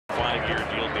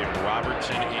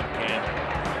Johnson in camp,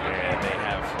 and they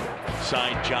have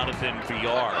signed Jonathan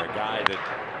VR, a guy that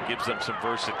gives them some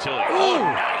versatility. Oh,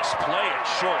 nice play at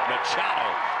short. Machado.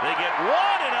 They get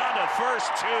one and on to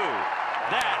first two.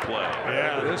 That play.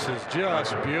 Yeah, this is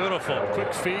just beautiful.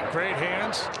 Quick feet, great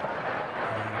hands.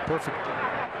 Perfect.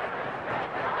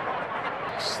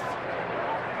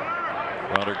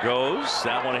 Runner goes.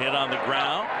 That one hit on the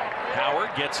ground.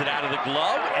 Howard gets it out of the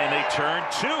glove, and they turn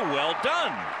two. Well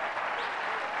done.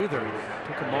 Either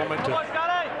took a moment to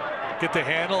get the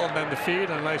handle and then the feed,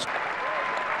 and a nice.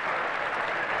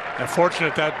 And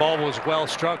fortunate that ball was well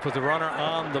struck with the runner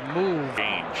on the move.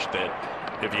 Change that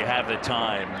if you have the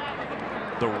time,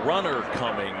 the runner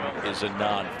coming is a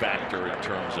non-factor in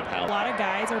terms of how. A lot of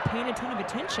guys are paying a ton of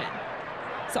attention.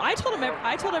 So I told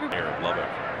everybody. Love it.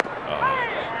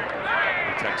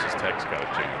 Texas Tech's got a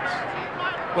chance.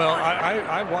 Well,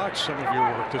 I watched some of your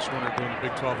work this winter doing the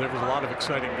Big 12. There was a lot of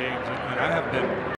exciting games, and I have been